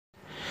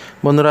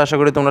বন্ধুরা, আশা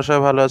করি তোমরা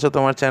সবাই ভালো আছো।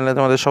 তোমার চ্যানেলে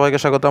তোমাদের সবাইকে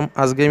স্বাগতম।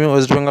 আজকে আমি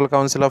West Bengal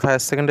council of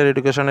higher secondary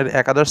এডুকেশনের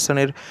একাদশ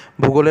শ্রেণীর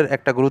ভূগোলের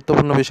একটা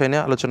গুরুত্বপূর্ণ বিষয়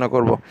নিয়ে আলোচনা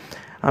করব।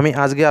 আমি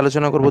আজকে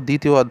আলোচনা করব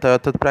দ্বিতীয় অধ্যায়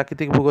অর্থাৎ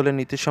প্রাকৃতিক ভূগোলের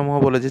নীতিসমূহ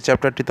বলে যে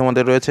চ্যাপ্টারটি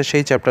তোমাদের রয়েছে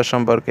সেই চ্যাপ্টার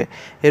সম্পর্কে।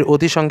 এর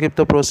অতি সংক্ষিপ্ত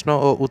প্রশ্ন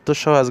ও উত্তর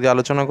সহ আজকে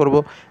আলোচনা করব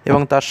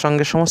এবং তার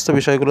সঙ্গে সমস্ত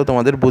বিষয়গুলো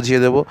তোমাদের বুঝিয়ে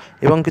দেবো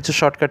এবং কিছু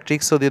শর্টকাট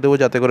ট্রিক্সও দিয়ে দেবো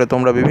যাতে করে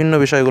তোমরা বিভিন্ন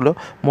বিষয়গুলো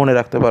মনে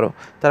রাখতে পারো।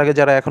 তার আগে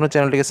যারা এখনও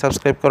চ্যানেলটিকে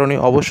সাবস্ক্রাইব করোনি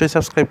অবশ্যই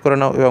সাবস্ক্রাইব করে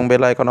নাও এবং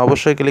বেল আইকন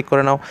অবশ্যই ক্লিক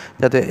করে নাও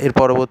যাতে এর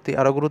পরবর্তী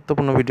আরও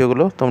গুরুত্বপূর্ণ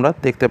ভিডিওগুলো তোমরা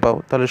দেখতে পাও।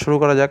 তাহলে শুরু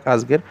করা যাক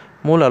আজকের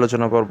মূল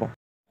আলোচনা পর্ব।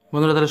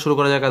 বন্ধুরা, তাহলে শুরু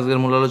করা যাক আজকের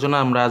মূল আলোচনা।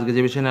 আমরা আজকে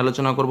যে বিষয় নিয়ে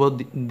আলোচনা করব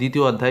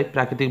দ্বিতীয় অধ্যায়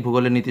প্রাকৃতিক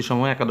ভূগোলের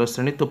নীতিসমূহ একাদশ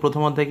শ্রেণীর। তো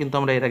প্রথম অধ্যায় কিন্তু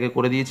আমরা এর আগে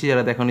করে দিয়েছি,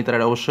 যারা দেখোনি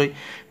তারা অবশ্যই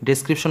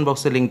ডেসক্রিপশন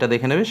বক্সে লিঙ্কটা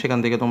দেখে নেবে, সেখান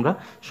থেকে তোমরা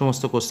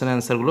সমস্ত কোশ্চেন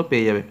অ্যান্সারগুলো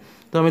পেয়ে যাবে।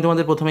 তো আমি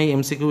তোমাদের প্রথমেই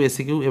এমসিকিউ,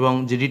 এসিকিউ এবং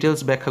যে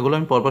ডিটেলস ব্যাখ্যাগুলো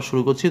আমি পরপর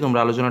শুরু করছি। তোমরা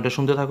আলোচনাটা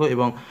শুনতে থাকো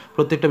এবং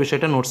প্রত্যেকটা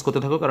বিষয়টা নোটস করতে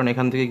থাকো, কারণ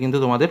এখান থেকে কিন্তু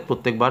তোমাদের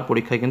প্রত্যেকবার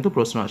পরীক্ষায় কিন্তু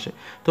প্রশ্ন আসে।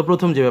 তো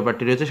প্রথম যে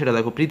ব্যাপারটি রয়েছে সেটা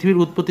দেখো, পৃথিবীর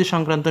উৎপত্তি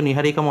সংক্রান্ত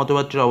নীহারিকা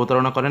মতবাদটির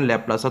অবতারণা করেন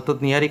ল্যাপ্লাস। অর্থাৎ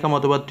নীহারিকা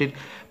মতবাদটির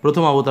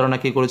প্রথম অবতারণা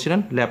কে করেছিলেন?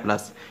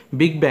 ল্যাপ্লাস।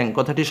 বিগ ব্যাং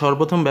কথাটি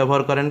সর্বপ্রথম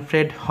ব্যবহার করেন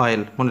ফ্রেড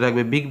হয়েল। মনে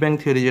রাখবে, বিগ ব্যাং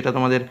থিওরি যেটা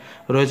তোমাদের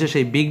রয়েছে,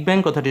 সেই বিগ ব্যাং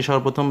কথাটি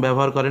সর্বপ্রথম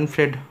ব্যবহার করেন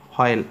ফ্রেড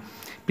হয়েল।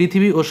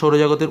 পৃথিবী ও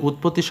সৌরজগতের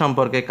উৎপত্তি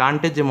সম্পর্কে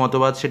কান্টের যে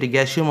মতবাদ সেটি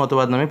গ্যাসীয়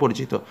মতবাদ নামে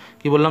পরিচিত।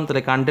 কি বললাম?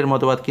 তাহলে কান্টের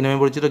মতবাদ কী নামে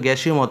পরিচিত?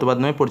 গ্যাসীয় মতবাদ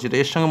নামে পরিচিত।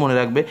 এর সঙ্গে মনে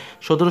রাখবে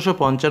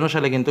 1755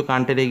 সালে কিন্তু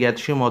কান্টের এই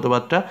গ্যাসীয়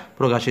মতবাদটা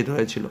প্রকাশিত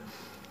হয়েছিল।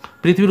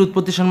 পৃথিবীর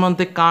উৎপত্তি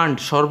সম্বন্ধে কান্ট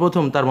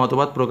সর্বপ্রথম তার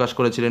মতবাদ প্রকাশ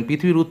করেছিলেন।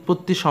 পৃথিবীর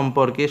উৎপত্তি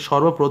সম্পর্কে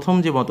সর্বপ্রথম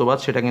যে মতবাদ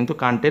সেটা কিন্তু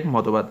কান্টের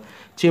মতবাদ।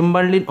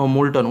 চেম্বারলিন ও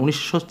মুল্টন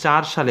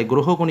 1904 সালে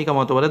গ্রহকণিকা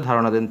মতবাদের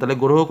ধারণা দেন। তাহলে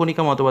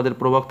গ্রহকণিকা মতবাদের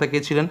প্রবক্তা কে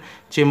ছিলেন?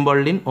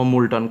 চেম্বারলিন ও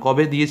মুল্টন।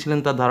 কবে দিয়েছিলেন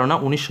তার ধারণা?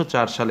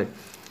 1904 সালে।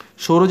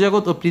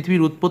 সৌরজগৎ ও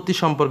পৃথিবীর উৎপত্তি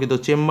সম্পর্কিত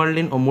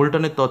চেম্বারলিন ও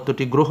মুল্টনের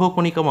তত্ত্বটি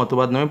গ্রহকণিকা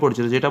মতবাদ নামে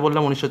পরিচিত। যেটা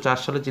বললাম 1904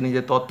 সালে তিনি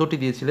যে তত্ত্বটি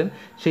দিয়েছিলেন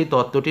সেই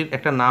তত্ত্বটির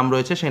একটা নাম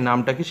রয়েছে, সেই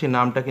নামটা কি? সেই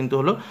নামটা কিন্তু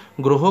হলো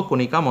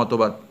গ্রহকণিকা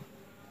মতবাদ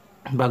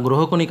বা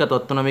গ্রহকণিকা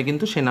তত্ত্ব নামে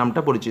কিন্তু সেই নামটা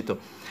পরিচিত।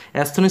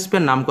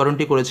 অ্যাস্থনোস্ফিয়ার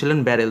নামকরণটি করেছিলেন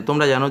ব্যারেল।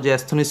 তোমরা জানো যে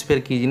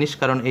অ্যাস্থনোস্ফিয়ার কী জিনিস,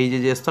 কারণ এই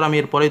যে স্তর, আমি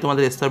এরপরেই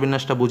তোমাদের স্তর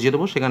বিন্যাসটা বুঝিয়ে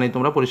দেবো, সেখানেই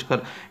তোমরা পরিষ্কার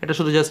এটা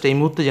শুধু জাস্ট এই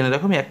মুহূর্তে জেনে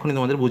রাখো। আমি এক্ষুনি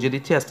তোমাদের বুঝিয়ে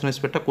দিচ্ছি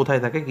অ্যাস্থনোস্ফিয়ারটা কোথায়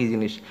থাকে, কী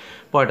জিনিস।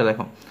 পরেরটা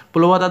দেখো,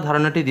 প্লবতার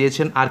ধারণাটি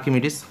দিয়েছেন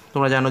আর্কিমিডিস।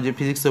 তোমরা জানো যে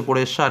ফিজিক্সে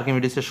পড়ে এসছো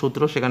আর্কিমিডিসের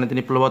সূত্র, সেখানে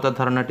তিনি প্লবতার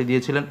ধারণাটি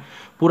দিয়েছিলেন।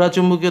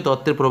 পুরাচুম্বকীয়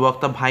তত্ত্বের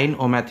প্রবক্তা ভাইন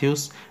ও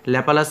ম্যাথিউস।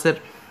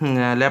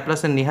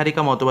 ল্যাপ্লাসের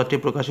নীহারিকা মতবাদটি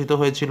প্রকাশিত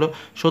হয়েছিল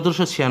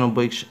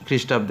 1796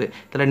 খ্রিস্টাব্দে।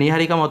 তাহলে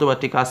নীহারিকা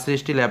মতবাদটি কার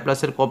সৃষ্টি?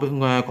 ল্যাপ্লাসের।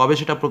 কবে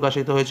সেটা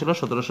প্রকাশিত হয়েছিল?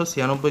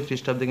 1796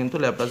 খ্রিস্টাব্দে কিন্তু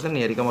ল্যাপ্লাসের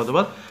নীহারিকা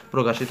মতবাদ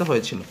প্রকাশিত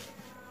হয়েছিল।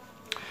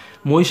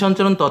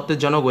 মহীসঞ্চরণ তত্ত্বের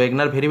জনক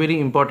ওয়েগনার। ভেরি ভেরি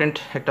ইম্পর্টেন্ট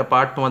একটা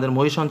পার্ট তোমাদের।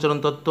 মহীসঞ্চরণ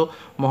তত্ত্ব,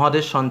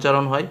 মহাদেশ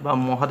সঞ্চারণ হয় বা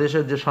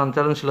মহাদেশের যে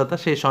সঞ্চারণশীলতা,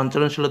 সেই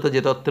সঞ্চারণশীলতা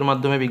যে তত্ত্বের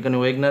মাধ্যমে বিজ্ঞানী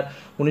ওয়েগনার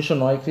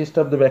 1909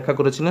 খ্রিস্টাব্দে ব্যাখ্যা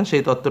করেছিলেন,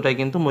 সেই তত্ত্বটাই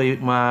কিন্তু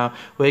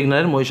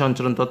ওয়েগনারের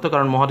মহীসঞ্চরণ তত্ত্ব।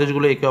 কারণ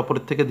মহাদেশগুলো একে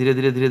অপরের থেকে ধীরে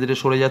ধীরে ধীরে ধীরে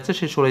সরে যাচ্ছে,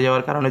 সেই সরে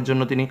যাওয়ার কারণের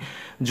জন্য তিনি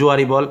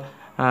জোয়ারি বল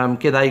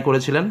কে দায়ী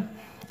করেছিলেন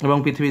এবং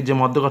পৃথিবীর যে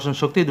মধ্যাকর্ষণ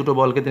শক্তি, দুটো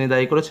বলকে তিনি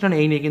দায়ী করেছিলেন।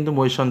 এই নিয়ে কিন্তু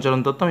মহীসঞ্চরণ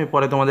তত্ত্ব, আমি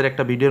পরে তোমাদের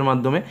একটা ভিডিওর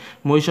মাধ্যমে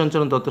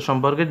মহীসঞ্চরণ তত্ত্ব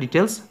সম্পর্কে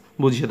ডিটেলস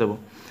বুঝিয়ে দেবো।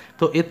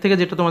 তো এর থেকে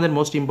যেটা তোমাদের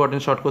মোস্ট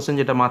ইম্পর্টেন্ট শর্ট কোশ্চেন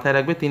যেটা মাথায়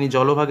রাখবে, তিনি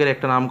জলভাগের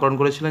একটা নামকরণ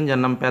করেছিলেন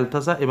যার নাম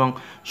প্যান্থাসা, এবং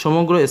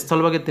সমগ্র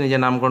স্থলভাগের তিনি যে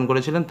নামকরণ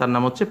করেছিলেন তার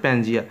নাম হচ্ছে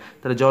প্যানজিয়া।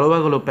 তাহলে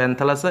জলভাগ হলো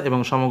প্যান্থালাসা এবং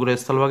সমগ্র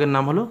স্থলভাগের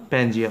নাম হলো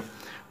প্যানজিয়া।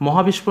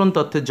 মহাবিস্ফোরণ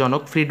তত্ত্বের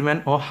জনক ফ্রিডম্যান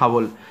ও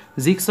হাবল।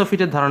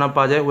 জিগসফিটের ধারণা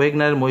পাওয়া যায়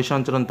ওয়েগনারের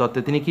মহীসঞ্চরণ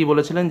তত্ত্বে। তিনি কি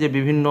বলেছিলেন? যে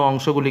বিভিন্ন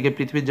অংশগুলিকে,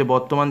 পৃথিবীর যে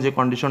বর্তমান যে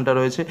কন্ডিশনটা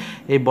রয়েছে,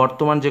 এই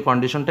বর্তমান যে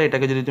কন্ডিশনটা,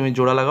 এটাকে যদি তুমি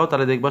জোড়া লাগাও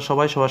তাহলে দেখবা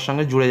সবাই সবার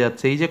সঙ্গে জুড়ে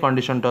যাচ্ছে। এই যে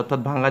কন্ডিশনটা, অর্থাৎ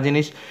ভাঙা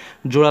জিনিস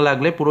জোড়া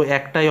লাগলে পুরো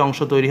একটাই অংশ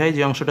তৈরি হয়,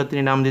 যে অংশটা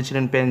তিনি নাম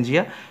দিয়েছিলেন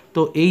প্যানজিয়া।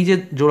 তো এই যে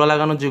জোড়া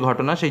লাগানোর যে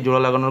ঘটনা, সেই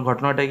জোড়া লাগানোর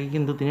ঘটনাটাকে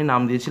কিন্তু তিনি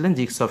নাম দিয়েছিলেন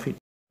জিগসফিট।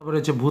 তারপরে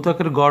হচ্ছে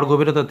ভূত্বকের গড়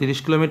গভীরতা 30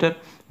 কিলোমিটার।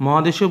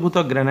 মহাদেশীয়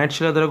ভূত্বক গ্রানাইট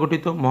শিলা দ্বারা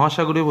গঠিত।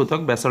 মহাসাগরীয়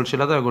ভূত্বক ব্যাসল্ট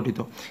শিলা দ্বারা গঠিত।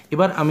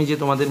 এবার আমি যে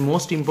তোমাদের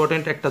মোস্ট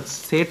ইম্পর্ট্যান্ট একটা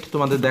সেট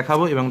তোমাদের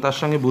দেখাবো এবং তার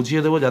সঙ্গে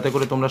বুঝিয়ে দেবো যাতে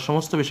করে তোমরা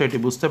সমস্ত বিষয়টি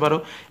বুঝতে পারো।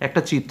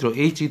 একটা চিত্র,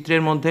 এই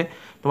চিত্রের মধ্যে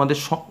তোমাদের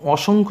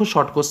অসংখ্য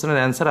শর্ট কোশ্চেনের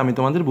অ্যান্সার আমি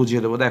তোমাদের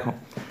বুঝিয়ে দেবো। দেখো,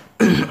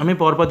 আমি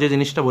পরপর যে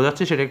জিনিসটা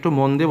বোঝাচ্ছি সেটা একটু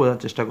মন দিয়ে বোঝার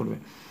চেষ্টা করবে।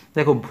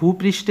 দেখো,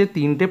 ভূপৃষ্ঠে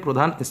 3টে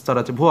প্রধান স্তর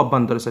আছে।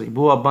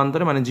 ভূ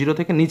অভ্যন্তরে মানে 0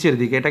 থেকে নিচের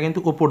দিকে, এটা কিন্তু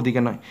ওপর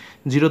দিকে নয়,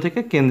 0 থেকে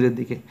কেন্দ্রের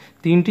দিকে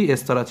 3টি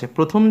স্তর আছে।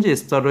 প্রথম যে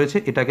স্তর রয়েছে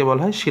এটাকে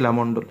বলা হয়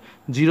শিলামণ্ডল।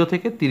 0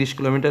 থেকে 30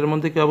 কিলোমিটারের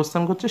মধ্যে কি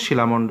অবস্থান করছে?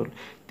 শিলামণ্ডল।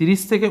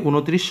 30 থেকে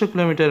 2900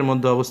 কিলোমিটারের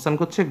মধ্যে অবস্থান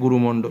করছে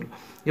গুরুমণ্ডল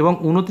এবং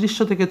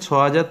 2900 থেকে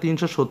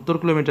 6370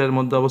 কিলোমিটারের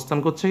মধ্যে অবস্থান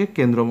করছে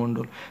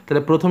কেন্দ্রমণ্ডল।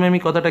 তাহলে প্রথমে আমি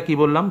কথাটা কি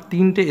বললাম?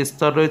 3টে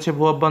স্তর রয়েছে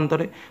ভূ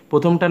অভ্যন্তরে।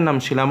 প্রথমটার নাম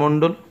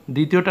শিলামণ্ডল,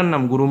 দ্বিতীয়টার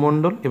নাম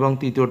গুরুমণ্ডল এবং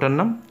তৃতীয়টার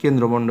নাম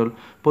কেন্দ্রমণ্ডল।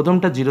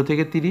 প্রথমটা 0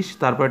 থেকে 30,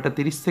 তারপর একটা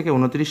 30 থেকে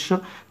 2900,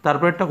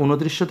 তারপর একটা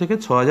 2900 থেকে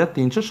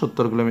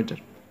 6370 কিলোমিটার।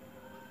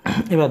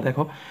 এবার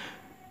দেখো,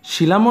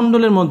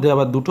 শিলামণ্ডলের মধ্যে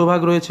আবার দুটো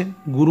ভাগ রয়েছে,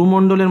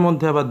 গুরুমণ্ডলের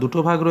মধ্যে আবার দুটো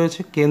ভাগ রয়েছে,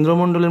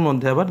 কেন্দ্রমণ্ডলের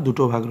মধ্যে আবার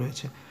দুটো ভাগ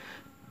রয়েছে।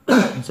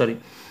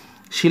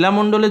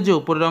 শিলামণ্ডলের যে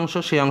উপরের অংশ,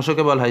 সেই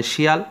অংশকে বলা হয়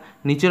শিয়াল,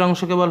 নিচের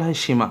অংশকে বলা হয়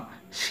সীমা।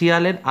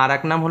 শিয়ালের আর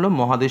এক নাম হলো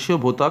মহাদেশীয়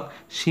ভূত্বক,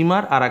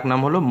 সীমার আর এক নাম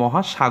হলো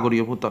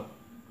মহাসাগরীয় ভূত্বক।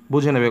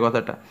 বুঝে নেবে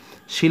কথাটা।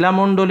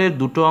 শিলামণ্ডলের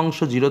দুটো অংশ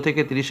 0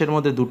 থেকে 30-এর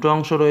মধ্যে দুটো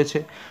অংশ রয়েছে।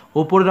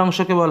 ওপরের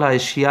অংশকে বলা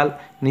হয় শিয়াল,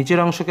 নিচের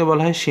অংশকে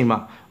বলা হয় সীমা।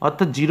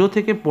 অর্থাৎ 0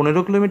 থেকে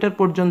 15 কিলোমিটার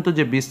পর্যন্ত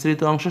যে বিস্তৃত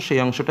অংশ সেই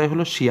অংশটাই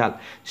হলো শিয়াল।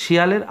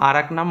 শিয়ালের আর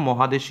এক নাম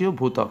মহাদেশীয়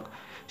ভূত্বক।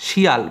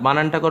 শিয়াল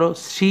বানানটা করো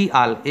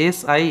শিয়াল,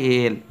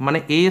 SIAL, মানে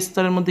এই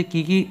স্তরের মধ্যে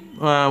কী কী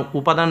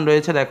উপাদান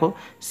রয়েছে দেখো,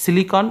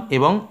 সিলিকন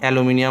এবং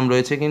অ্যালুমিনিয়াম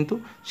রয়েছে কিন্তু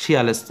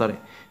শিয়াল স্তরে।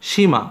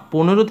 সীমা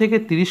 15 থেকে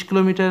 30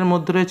 কিলোমিটারের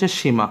মধ্যে রয়েছে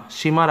সীমা,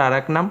 সীমার আর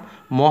এক নাম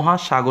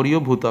মহাসাগরীয়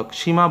ভূত্বক।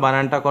 সীমা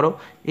বানানটা করো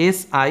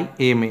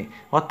SIMA,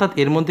 অর্থাৎ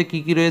এর মধ্যে কী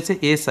কী রয়েছে,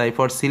 SI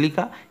for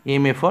silica,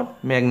 MA for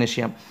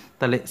magnesium.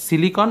 তাহলে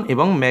সিলিকন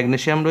এবং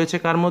ম্যাগনেশিয়াম রয়েছে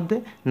কার মধ্যে,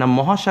 না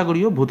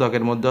মহাসাগরীয়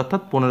ভূত্বকের মধ্যে,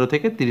 অর্থাৎ 15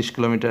 থেকে 30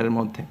 কিলোমিটারের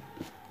মধ্যে।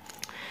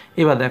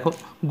 এবার দেখো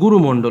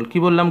গুরুমণ্ডল, কি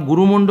বললাম,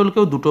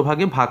 গুরুমণ্ডলকেও দুটো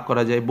ভাগে ভাগ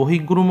করা যায়,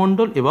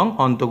 বহিঃগুরুমণ্ডল এবং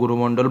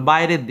অন্তঃগুরুমণ্ডল।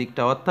 বাইরের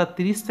দিকটা অর্থাৎ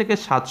 30 থেকে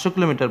 700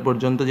 কিলোমিটার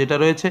পর্যন্ত যেটা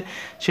রয়েছে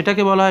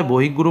সেটাকে বলা হয়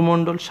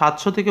বহিঃগুরুমণ্ডল।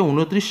 700 থেকে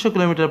 2900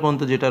 কিলোমিটার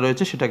পর্যন্ত যেটা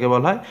রয়েছে সেটাকে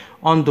বলা হয়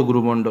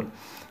অন্তঃগুরুমণ্ডল।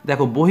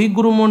 দেখো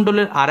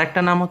বহিঃগুরুমণ্ডলের আর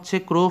একটা নাম হচ্ছে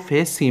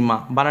ক্রোফেসিমা,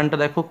 বানানটা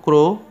দেখো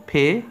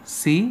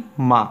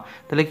ক্রোফেসিমা।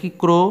 তাহলে কি,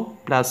 ক্রো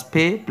প্লাস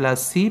ফে প্লাস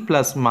সি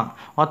প্লাস মা,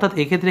 অর্থাৎ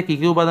এক্ষেত্রে কী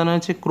কী উপাদান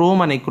হয়েছে, ক্রো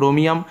মানে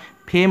ক্রোমিয়াম,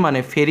 ফে মানে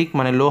ফেরিক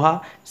মানে লোহা,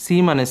 সি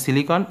মানে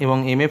সিলিকন এবং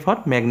MA ফর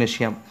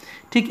ম্যাগনেশিয়াম।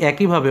 ঠিক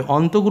একইভাবে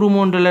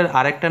অন্তঃগুরুমণ্ডলের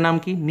আরেকটা নাম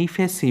কি,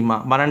 নিফেসিমা,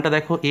 বানানটা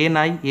দেখো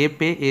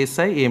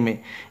NIFASIMA।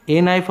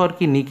 NI ফর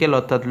কি, নিকেল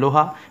অর্থাৎ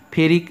লোহা,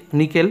 ফেরিক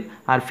নিকেল,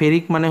 আর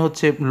ফেরিক মানে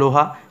হচ্ছে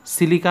লোহা,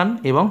 সিলিকন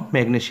এবং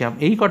ম্যাগনেশিয়াম।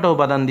 এই কটা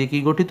উপাদান দিয়ে কি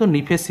গঠিত,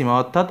 নিফেসিমা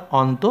অর্থাৎ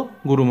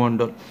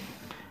অন্তঃগুরুমণ্ডল।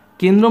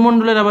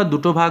 কেন্দ্রমণ্ডলের আবার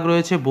দুটো ভাগ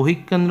রয়েছে,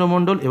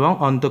 বহিঃকেন্দ্রমণ্ডল এবং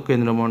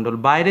অন্তঃকেন্দ্রমণ্ডল।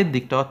 বাইরের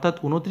দিকটা অর্থাৎ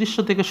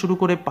 2900 থেকে শুরু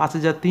করে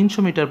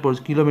 5300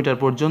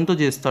 কিলোমিটার পর্যন্ত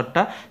যে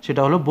স্তরটা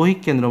সেটা হলো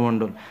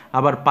বহিঃকেন্দ্রমণ্ডল।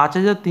 আবার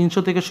 5300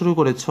 থেকে শুরু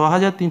করে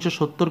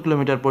 6370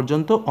 কিলোমিটার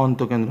পর্যন্ত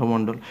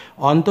অন্তঃকেন্দ্রমণ্ডল।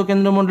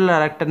 অন্তঃকেন্দ্রমণ্ডলের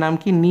আর একটা নাম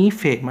কি,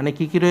 নিফে, মানে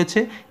কি কি রয়েছে,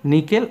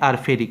 নিকেল আর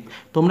ফেরিক।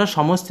 তোমরা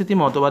সমস্থিতি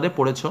মতবাদে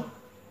পড়েছো,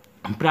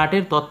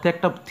 প্রাটের তত্ত্বে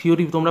একটা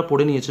থিওরি তোমরা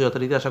পড়ে নিয়েছো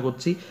যথারীতি আশা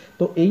করছি।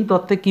 তো এই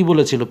তত্ত্বে কি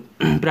বলেছিল,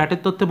 প্রাটের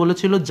তত্ত্বে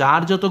বলেছিল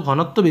যার যত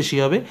ঘনত্ব বেশি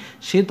হবে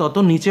সে তত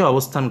নিচে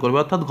অবস্থান করবে,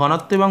 অর্থাৎ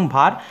ঘনত্ব এবং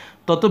ভার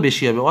তত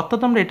বেশি হবে। অর্থাৎ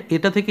আমরা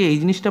এটা থেকে এই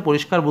জিনিসটা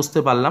পরিষ্কার বুঝতে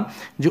পারলাম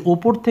যে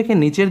ওপর থেকে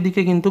নিচের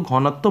দিকে কিন্তু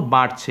ঘনত্ব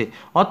বাড়ছে।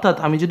 অর্থাৎ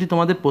আমি যদি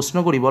তোমাদের প্রশ্ন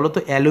করি, বলো তো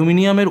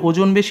অ্যালুমিনিয়ামের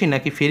ওজন বেশি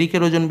নাকি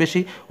ফেরিকের ওজন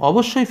বেশি,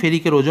 অবশ্যই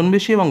ফেরিকের ওজন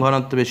বেশি এবং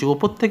ঘনত্ব বেশি।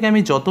 ওপর থেকে আমি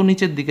যত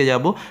নিচের দিকে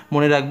যাব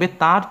মনে রাখবে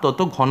তার তত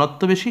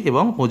ঘনত্ব বেশি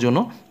এবং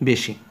ওজনও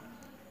বেশি।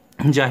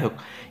 যাই হোক,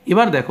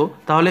 এবার দেখো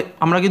তাহলে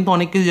আমরা কিন্তু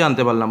অনেক কিছু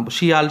জানতে পারলাম,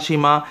 শিয়াল,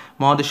 সীমা,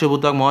 মহাদেশীয়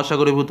ভূত্বক,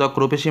 মহাসাগরীয় ভূত্বক,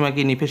 ক্রোফেসিমা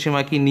কি,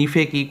 নিফেসিমা কি,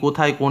 নিফে কি,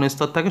 কোথায় কোন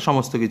স্তর থাকে,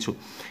 সমস্ত কিছু।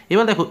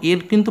 এবার দেখো এর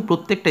কিন্তু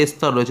প্রত্যেকটা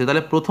স্তর রয়েছে,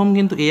 তাহলে প্রথম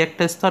কিন্তু এই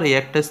একটা স্তর, এই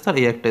একটা স্তর,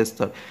 এই একটা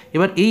স্তর।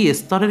 এবার এই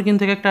স্তরের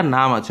কিন্তু একটা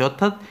নাম আছে,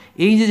 অর্থাৎ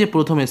এই যে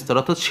প্রথম স্তর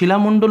অর্থাৎ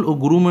শিলামণ্ডল ও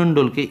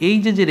গুরুমণ্ডলকে এই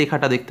যে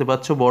রেখাটা দেখতে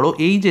পাচ্ছ বড়,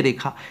 এই যে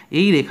রেখা,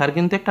 এই রেখার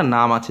কিন্তু একটা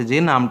নাম আছে, যে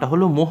নামটা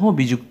হলো মোহ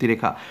বিযুক্তি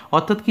রেখা।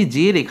 অর্থাৎ কি,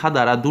 যে রেখা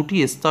দ্বারা দুটি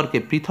স্তরকে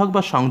পৃথক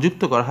বা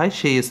সংযুক্ত করা হয়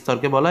সেই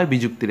স্তরকে বলা হয়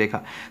বিযুক্তি রেখা।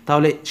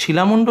 তাহলে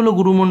শিলামণ্ডল ও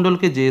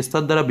গুরুমণ্ডলকে যে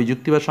স্তর দ্বারা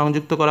বিযুক্তি বা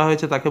সংযুক্ত করা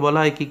হয়েছে তাকে বলা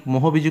হয় কি,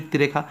 মোহ বিযুক্তি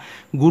রেখা।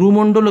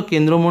 গুরুমণ্ডল ও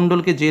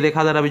কেন্দ্রমণ্ডলকে যে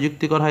রেখা দ্বারা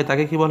বিযুক্তি করা হয়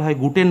তাকে কি বলা হয়,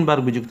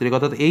 গুটেনবার্গ বিযুক্তি রেখা।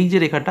 অর্থাৎ এই যে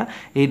রেখাটা,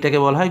 এইটাকে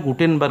বলা হয়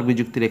গুটেনবার্গ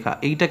বিযুক্তি রেখা,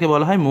 এইটাকে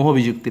বলা হয় মোহ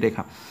বিযুক্তি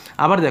রেখা।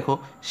 আবার দেখো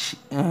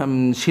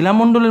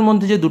শিলামণ্ডলের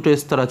মধ্যে যে দুটো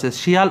স্তর আছে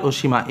শিয়াল ও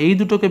সীমা, এই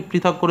দুটোকে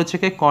পৃথক করেছে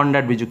কে,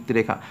 কর্নডাট বিযুক্তি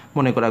রেখা।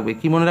 মনে রাখবে,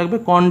 কি মনে রাখবে,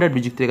 কর্নডাট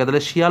বিযুক্তি রেখা।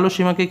 তাহলে শিয়াল ও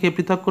সীমাকে কে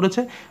পৃথক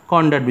করেছে,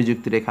 কর্নডাট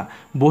বিযুক্তি রেখা।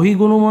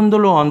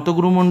 বহিগুরুমণ্ডল ও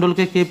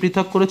অন্তঃগুরুমণ্ডলকে কে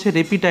পৃথক করেছে,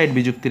 রেপিটাইট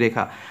বিযুক্তি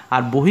রেখা।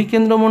 আর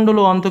বহিকেন্দ্রমণ্ডল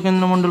ও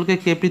অন্তঃকেন্দ্রমণ্ডলকে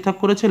কে পৃথক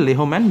করেছে,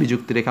 লেহম্যান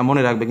বিযুক্তি রেখা।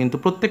 মনে রাখবে, কিন্তু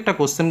প্রত্যেকটা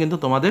কোশ্চেন কিন্তু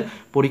তোমাদের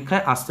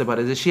পরীক্ষায় আসতে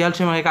পারে যে শিয়াল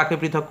সীমাকে কাকে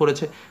পৃথক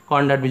করেছে,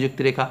 কর্নডাট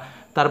বিযুক্তি রেখা।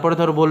 তারপরে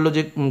ধরো বললো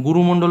যে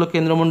গুরুমণ্ডল ও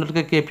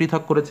কেন্দ্রমণ্ডলকে কে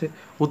পৃথক করেছে,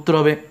 উত্তর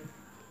হবে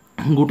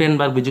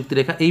গুটেনবার্গ বিযুক্তি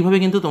রেখা। এইভাবে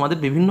কিন্তু তোমাদের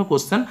বিভিন্ন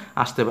কোশ্চেন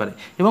আসতে পারে।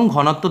 এবং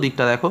ঘনত্ব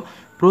দিকটা দেখো,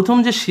 প্রথম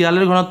যে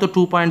শিয়ালের ঘনত্ব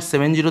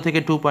 2.70 থেকে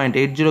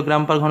 2.80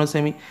 গ্রাম পার ঘন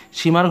সেমি,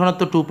 সীমার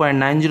ঘনত্ব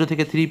 2.90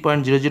 থেকে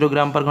 3.00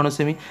 গ্রাম পার ঘন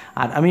সেমি।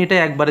 আর আমি এটা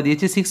একবারে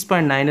দিয়েছি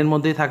 6.9-এর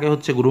মধ্যেই থাকে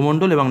হচ্ছে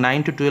গুরুমণ্ডল এবং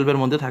 9 to 12-এর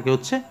মধ্যে থাকে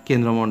হচ্ছে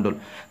কেন্দ্রমণ্ডল।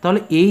 তাহলে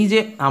এই যে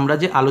আমরা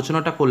যে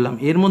আলোচনাটা করলাম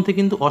এর মধ্যে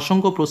কিন্তু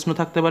অসংখ্য প্রশ্ন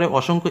থাকতে পারে,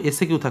 অসংখ্য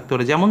এসএকিউ থাকতে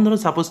পারে। যেমন ধরো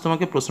সাপোজ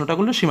তোমাকে প্রশ্নটা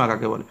করলো সীমা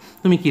কাকে বলে,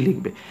 তুমি কি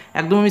লিখবে,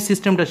 একদম আমি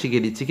সিস্টেমটা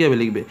শিখিয়ে দিচ্ছি কীভাবে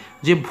লিখবে।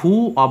 যে ভূ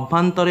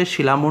অভ্যন্তরে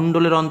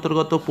শিলামণ্ডলের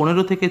অন্তর্গত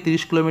 15 থেকে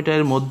 30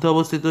 কিলোমিটারের মধ্যে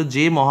অবস্থিত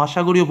যে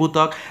মহাসাগরীয়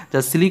ভূত্বক যা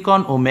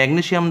সিলিকন ও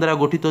ম্যাগনেশিয়াম দ্বারা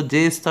গঠিত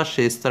যে স্তর,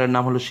 সেই স্তরের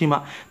নাম হলো সীমা।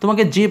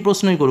 তোমাকে যে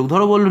প্রশ্নই করুক,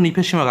 ধরো বললো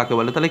নিফেসীমা কাকে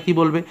বলে, তাহলে কি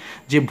বলবে,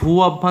 যে ভূ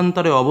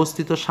অভ্যন্তরে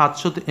অবস্থিত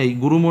 700 এই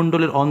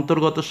গুরুমণ্ডলের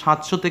অন্তর্গত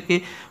 700 থেকে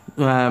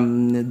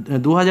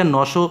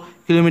 2900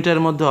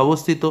 কিলোমিটারের মধ্যে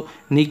অবস্থিত,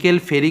 নিকেল,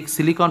 ফেরিক,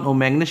 সিলিকন ও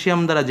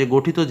ম্যাগনেসিয়াম দ্বারা যে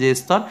গঠিত যে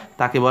স্তর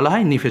তাকে বলা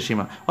হয়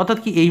নিফেসিমা। অর্থাৎ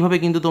কি এইভাবে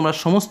কিন্তু তোমরা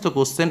সমস্ত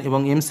কোশ্চেন এবং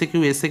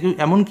এমসিকিউ, এসএকিউ,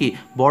 এমনকি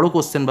বড়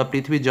কোশ্চেন বা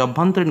পৃথিবীর যে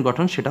অভ্যন্তরীণ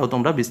গঠন সেটাও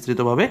তোমরা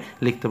বিস্তৃতভাবে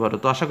লিখতে পারো।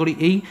 তো আশা করি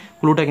এই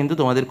ক্লুটা কিন্তু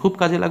তোমাদের খুব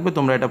কাজে লাগবে।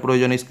 তোমরা এটা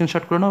প্রয়োজনে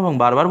স্ক্রিনশট করে নাও এবং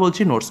বারবার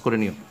বলছি নোটস করে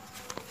নিও।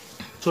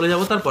 চলে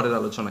যাবো তার পরের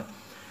আলোচনায়।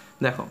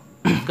 দেখো,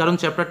 কারণ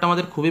চ্যাপ্টারটা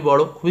আমাদের খুবই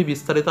বড়, খুবই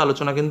বিস্তারিত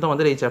আলোচনা কিন্তু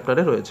আমাদের এই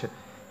চ্যাপ্টারে রয়েছে।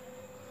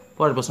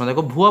 পরের প্রশ্ন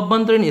দেখো, ভূ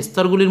অভ্যন্তরীণ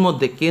স্তরগুলির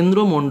মধ্যে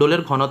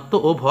কেন্দ্রমণ্ডলের ঘনত্ব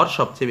ও ভর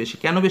সবচেয়ে বেশি।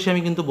 কেন বেশি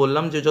আমি কিন্তু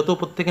বললাম যে যত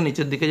উপর থেকে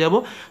নিচের দিকে যাব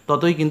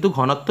ততই কিন্তু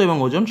ঘনত্ব এবং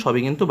ওজন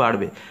সবই কিন্তু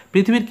বাড়বে।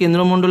 পৃথিবীর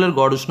কেন্দ্রমণ্ডলের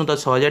গড় উষ্ণতা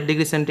 6000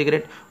 ডিগ্রি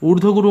সেন্টিগ্রেড।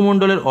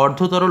 ঊর্ধ্বগুরুমণ্ডলের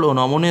অর্ধতরল ও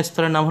নমনীয়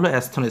স্তরের নাম হলো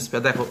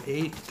অ্যাস্থনোস্ফিয়ার। দেখো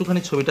এই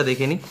একটুখানি ছবিটা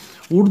দেখে নিই।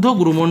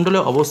 ঊর্ধ্বগুরুমণ্ডলে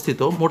অবস্থিত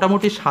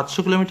মোটামুটি 700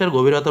 কিলোমিটার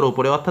গভীরতার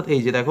ওপরে, অর্থাৎ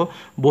এই যে দেখো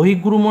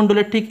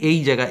বহির্গুরুমণ্ডলের ঠিক এই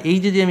জায়গা, এই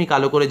যে আমি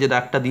কালো করে যে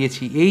দাগটা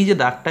দিয়েছি, এই যে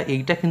দাগটা,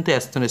 এইটা কিন্তু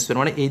অ্যাস্থনোস্ফিয়ার,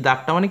 মানে এই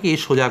দাগটা মানে কি এই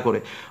সোজা করে,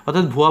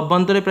 অর্থাৎ ভূ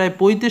অভ্যন্তরে প্রায়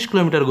 35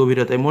 কিলোমিটার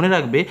গভীরতায়। মনে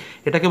রাখবে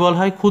এটাকে বলা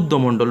হয়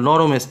ক্ষুদ্রমণ্ডল,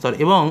 নরম স্তর।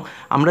 এবং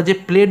আমরা যে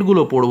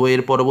প্লেটগুলো পড়বো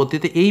এর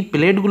পরবর্তীতে, এই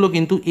প্লেটগুলো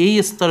কিন্তু এই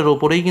স্তরের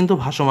ওপরেই কিন্তু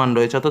ভাসমান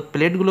রয়েছে, অর্থাৎ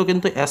প্লেটগুলো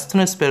কিন্তু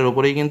অ্যাস্থনোস্ফিয়ারের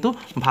ওপরেই কিন্তু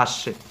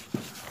ভাসছে।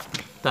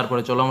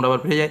 তারপরে চলো আমরা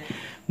আবার ফিরে যাই।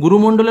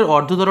 গুরুমণ্ডলের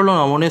অর্ধতরল ও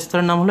নমনীয়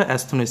স্তরের নাম হলো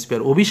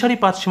অ্যাস্থনোস্ফিয়ার। অভিসারী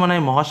পাত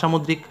সীমানায়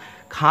মহাসামুদ্রিক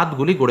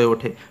খাতগুলি গড়ে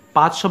ওঠে।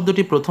 পাত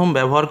শব্দটি প্রথম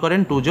ব্যবহার করেন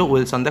টুজো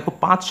উইলসন। দেখো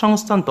পাত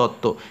সংস্থান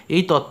তত্ত্ব,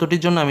 এই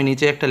তত্ত্বটির জন্য আমি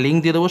নিচে একটা লিঙ্ক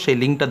দিয়ে দেবো, সেই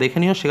লিঙ্কটা দেখে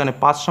নিও, সেখানে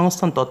পাত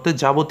সংস্থান তত্ত্বের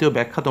যাবতীয়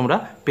ব্যাখ্যা তোমরা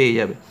পেয়ে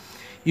যাবে।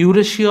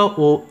 ইউরেশীয়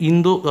ও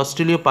ইন্দো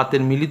অস্ট্রেলীয়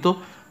পাতের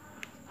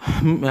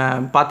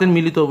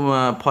মিলিত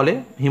ফলে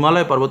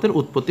হিমালয় পর্বতের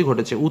উৎপত্তি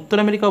ঘটেছে। উত্তর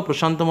আমেরিকা ও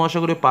প্রশান্ত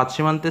মহাসাগরীয় পাত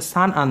সীমান্তে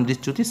সান আন্দ্রিস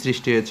চ্যুতি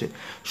সৃষ্টি হয়েছে।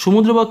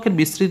 সমুদ্রবক্ষের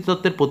বিস্তৃত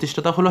তত্ত্বের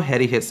প্রতিষ্ঠাতা হলো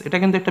হ্যারি হেস। এটা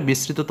কিন্তু একটা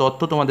বিস্তৃত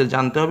তত্ত্ব, তোমাদের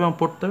জানতে হবে এবং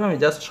পড়তে হবে। আমি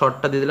জাস্ট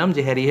শর্টটা দিয়ে দিলাম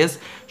যে হ্যারি হেস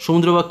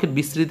সমুদ্রবক্ষের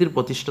বিস্তৃতির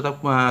প্রতিষ্ঠাতা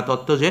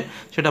তত্ত্ব, যে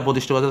সেটা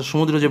প্রতিষ্ঠা করে।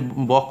 সমুদ্র যে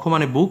বক্ষ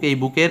মানে বুক, এই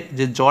বুকের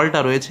যে জলটা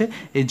রয়েছে,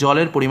 এই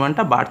জলের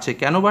পরিমাণটা বাড়ছে।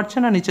 কেন বাড়ছে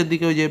না, নিচের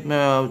দিকে ওই যে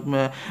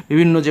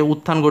বিভিন্ন যে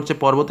উত্থান ঘটছে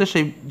পর্বতে,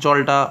 সেই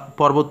জলটা,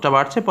 পর্বতটা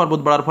বাড়ছে,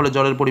 পর্বত বাড়ার ফলে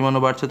জলের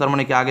পরিমাণও বাড়ছে। তার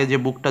মানে কি আগে যে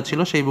বুকটা ছিল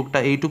সেই বুকটা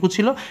এইটুকু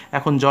ছিল,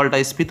 এখন জলটা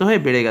স্ফীত হয়ে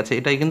বেড়ে গেছে।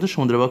 এটাই কিন্তু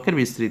সমুদ্রবক্ষের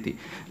বিস্তৃতি।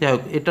 যাই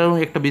হোক, এটাও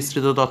একটা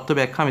বিস্তৃত তত্ত্ব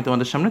ব্যাখ্যা আমি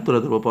তোমাদের সামনে তুলে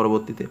ধরবো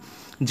পরবর্তীতে।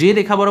 যে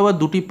রেখা বরাবর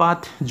দুটি পাত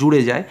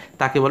জুড়ে যায়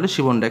তাকে বলে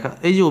সীবন রেখা।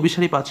 এই যে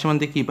অভিসারী পাত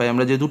সীমান্তে কী পাই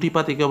আমরা, যে দুটি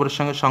পাত একে অপরের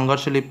সঙ্গে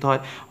সংঘর্ষে লিপ্ত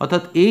হয়,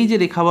 অর্থাৎ এই যে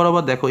রেখা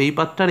বরাবর দেখো এই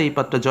পাতটার এই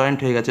পাতটা জয়েন্ট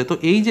হয়ে গেছে, তো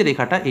এই যে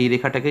রেখাটা, এই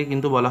রেখাটাকে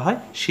কিন্তু বলা হয়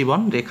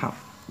সীবন রেখা।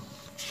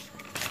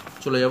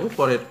 চলে যাব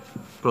পরের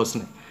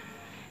প্রশ্নে।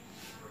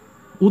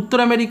 উত্তর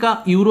আমেরিকা,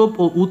 ইউরোপ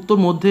ও উত্তর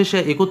মধ্য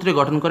এশিয়া একত্রে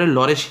গঠন করে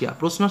লরেশিয়া।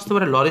 প্রশ্ন আসতে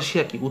পারে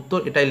লরেশিয়া কি? উত্তর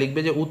এটাই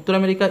লিখবে যে উত্তর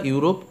আমেরিকা,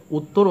 ইউরোপ,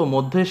 উত্তর ও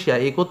মধ্য এশিয়া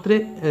একত্রে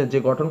যে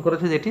গঠন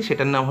করেছে যেটি,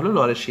 সেটার নাম হলো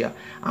লরেশিয়া।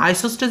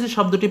 আইসোস্টেসি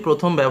শব্দটি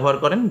প্রথম ব্যবহার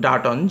করেন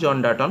ডাটন, জন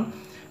ডাটন।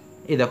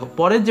 এই দেখো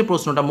পরের যে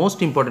প্রশ্নটা মোস্ট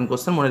ইম্পর্টেন্ট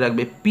কোশ্চেন, মনে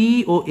রাখবে পি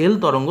ও এল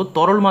তরঙ্গ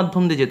তরল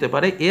মাধ্যম দিয়ে যেতে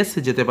পারে, এস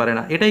যেতে পারে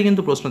না। এটাই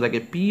কিন্তু প্রশ্ন থাকে,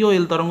 পি ও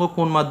এল তরঙ্গ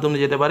কোন মাধ্যমে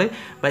যেতে পারে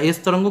বা এস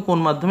তরঙ্গ কোন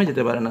মাধ্যমে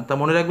যেতে পারে না। তা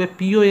মনে রাখবে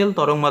পি ও এল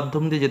তরঙ্গ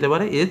মাধ্যম দিয়ে যেতে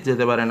পারে, এস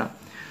যেতে পারে না।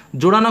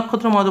 জোড়া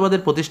নক্ষত্র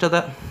মতবাদের প্রতিষ্ঠাতা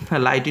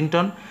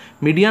লাইটিনটন।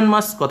 মিডিয়ান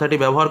মাস কথাটি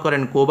ব্যবহার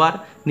করেন কোবার।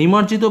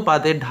 নিমজ্জিত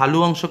পাতের ঢালু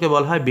অংশকে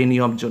বলা হয় বেনি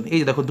অবজন।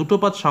 এই দেখো দুটো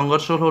পাত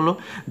সংঘর্ষ হলো,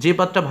 যে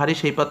পাতটা ভারী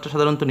সেই পাতটা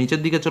সাধারণত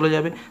নিচের দিকে চলে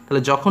যাবে।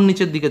 তাহলে যখন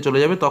নিচের দিকে চলে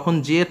যাবে তখন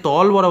যে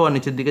তল বরাবর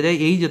নিচের দিকে যায়,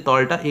 এই যে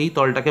তলটা, এই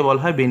তলটাকে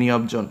বলা হয় বেনি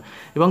অবজন।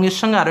 এবং এর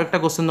সঙ্গে আরও একটা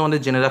কোশ্চেন তোমাদের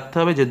জেনে রাখতে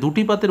হবে যে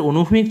দুটি পাতের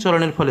অনুভূমিক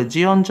চলনের ফলে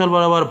যে অঞ্চল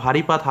বরাবর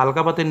ভারী পাত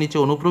হালকা পাতের নিচে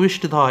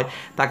অনুপ্রবিষ্টিত হয়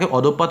তাকে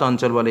অধঃপাত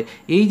অঞ্চল বলে।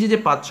 এই যে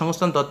পাত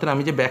সংস্থান তত্ত্বের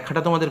আমি যে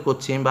ব্যাখ্যাটা তোমাদের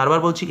করছি, আমি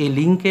বারবার বলছি, এই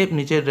লিঙ্কে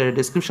নিচের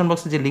ডেসক্রিপশন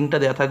বক্সে যে লিঙ্কটা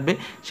দেওয়া থাকবে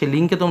সেই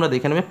লিঙ্কে তোমরা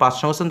দেখে নেবে। পাত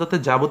সংস্থান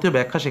তত্ত্বের যাবতীয়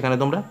ব্যাখ্যা সেখানে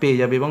তোমরা পেয়ে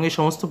যাবে এবং এই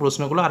সমস্ত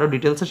প্রশ্নগুলো আরও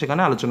ডিটেলসে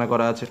সেখানে আলোচনা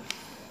করা আছে।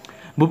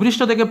 ভূপৃষ্ঠ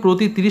থেকে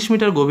প্রতি 30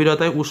 মিটার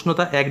গভীরতায়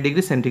উষ্ণতা 1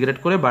 ডিগ্রি সেন্টিগ্রেড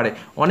করে বাড়ে।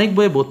 অনেক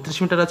বইয়ে 32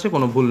 মিটার আছে,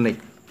 কোনো ভুল নেই।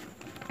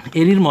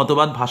 এরির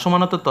মতবাদ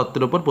ভাসমানতার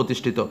তত্ত্বের উপর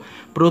প্রতিষ্ঠিত।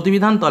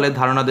 প্রতিবিধান তলে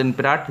ধারণা দেন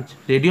প্রাট।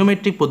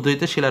 রেডিওমেট্রিক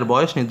পদ্ধতিতে শিলার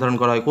বয়স নির্ধারণ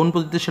করা হয়। কোন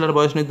পদ্ধতিতে শিলার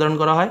বয়স নির্ধারণ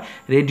করা হয়?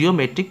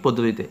 রেডিওমেট্রিক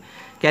পদ্ধতিতে।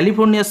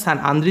 ক্যালিফোর্নিয়ার সান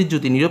আন্দ্রিস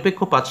চ্যুতি নিরপেক্ষ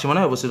পাত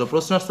সীমানায় অবস্থিত।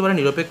 প্রশ্ন আসতে পারে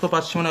নিরপেক্ষ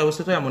পাত সীমানায়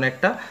অবস্থিত এমন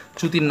একটা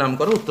চ্যুতির নাম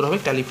করো। উত্তর হবে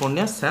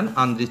ক্যালিফোর্নিয়ার সান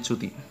আন্দ্রিস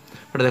চ্যুতি।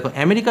 এটা দেখো,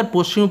 আমেরিকার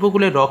পশ্চিম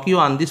উপকূলে রকি ও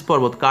আন্দিস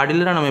পর্বত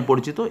কার্ডিলেরা নামে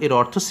পরিচিত। এর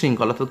অর্থ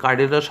শৃঙ্খল, অর্থাৎ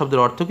কার্ডিলেরা শব্দের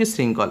অর্থ কি?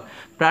 শৃঙ্খল।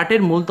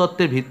 প্রাটের মূল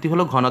তত্ত্বের ভিত্তি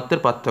হলো ঘনত্বের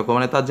পার্থক্য,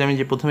 মানে তার যে আমি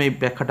যে প্রথমে এই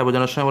ব্যাখ্যাটা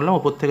বোঝানোর সময় বললাম,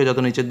 ওপর থেকে যত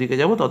নিচের দিকে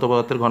যাব তত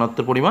পদার্থের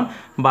ঘনত্বের পরিমাণ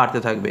বাড়তে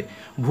থাকবে।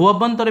 ভূ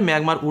অভ্যন্তরে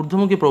ম্যাগমার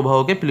ঊর্ধ্বমুখী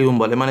প্রবাহকে প্লিউম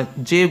বলে, মানে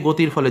যে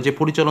গতির ফলে যে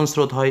পরিচলন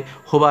স্রোত হয়,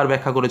 হোবার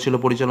ব্যাখ্যা করেছিল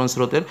পরিচলন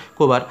স্রোতের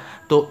কোবার।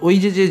 তো ওই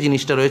যে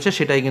জিনিসটা রয়েছে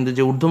সেটাই কিন্তু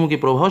যে ঊর্ধ্বমুখী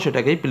প্রবাহ,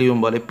 সেটাকেই প্লিউম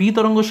বলে। পি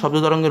তরঙ্গ শব্দ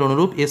তরঙ্গের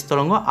অনুরূপ, এস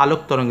তরঙ্গ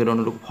আলোক তরঙ্গের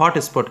অনুরূপ। হট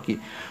স্পট কি?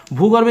 ভূ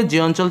ভূগর্ভের যে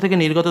অঞ্চল থেকে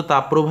নির্গত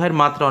তাপপ্রবাহের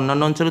মাত্রা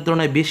অন্যান্য অঞ্চলের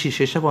তুলনায় বেশি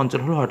সেসব অঞ্চল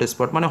হলো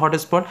হটস্পট। মানে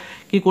হটস্পট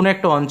কি কোনো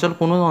একটা অঞ্চল,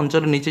 কোনো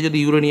অঞ্চলের নিচে যদি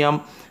ইউরেনিয়াম,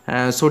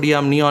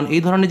 সোডিয়াম, নিয়ন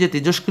এই ধরনের যে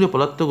তেজস্ক্রিয়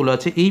পদার্থগুলো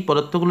আছে, এই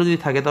পদার্থগুলো যদি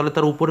থাকে তাহলে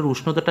তার উপরের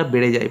উষ্ণতাটা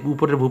বেড়ে যায়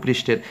উপরের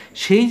ভূপৃষ্ঠের।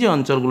 সেই যে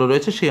অঞ্চলগুলো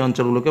রয়েছে সেই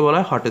অঞ্চলগুলোকে বলা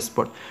হয়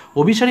হটস্পট।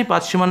 অভিসারী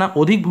পাতসীমানা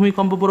অধিক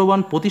ভূমিকম্প প্রবণ,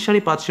 প্রতিসারী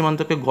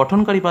পাতসীমান্তকে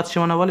গঠনকারী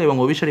পাতসীমানা বলে এবং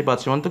অভিসারী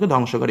পাতসীমান্তকে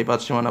ধ্বংসকারী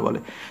পাতসীমানা বলে।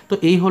 তো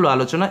এই হলো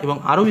আলোচনা, এবং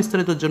আরও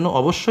বিস্তারিতের জন্য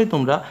অবশ্যই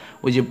তোমরা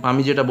ওই যে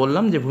আমি যেটা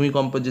বললাম যে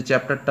ভূমিকম্পের যে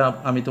চ্যাপ্টারটা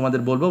আমি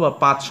তোমাদের বলবো, বা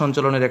পাত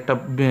সঞ্চালনের একটা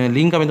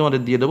লিঙ্ক আমি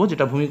তোমাদের দিয়ে দেবো,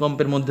 যেটা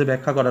ভূমিকম্পের মধ্যে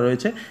ব্যাখ্যা করা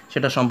রয়েছে,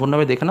 সেটা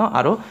সম্পূর্ণভাবে দেখে নাও,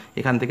 আরও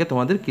এখান থেকে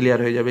তোমাদের ক্লিয়ার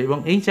হয়ে যাবে। এবং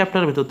এই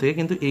চ্যাপ্টারের ভেতর থেকে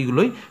কিন্তু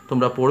এইগুলোই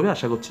তোমরা পড়বে।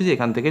 আশা করছি যে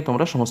এখান থেকে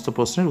তোমরা সমস্ত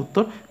প্রশ্নের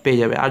উত্তর পেয়ে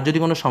যাবে। আর যদি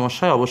কোনো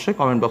সমস্যা হয় অবশ্যই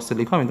কমেন্ট বক্সে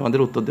লিখো, আমি তোমাদের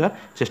উত্তর দেওয়ার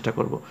চেষ্টা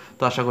করব।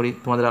 তো আশা করি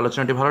তোমাদের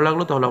আলোচনাটি ভালো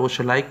লাগলো, তাহলে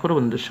অবশ্যই লাইক করো,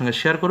 বন্ধুদের সঙ্গে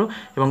শেয়ার করো,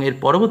 এবং এর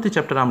পরবর্তী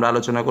চ্যাপ্টারে আমরা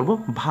আলোচনা করব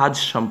ভাঁজ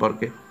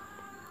সম্পর্কে।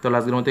 তো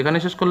আজকের মতো এখানে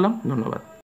শেষ করলাম, ধন্যবাদ।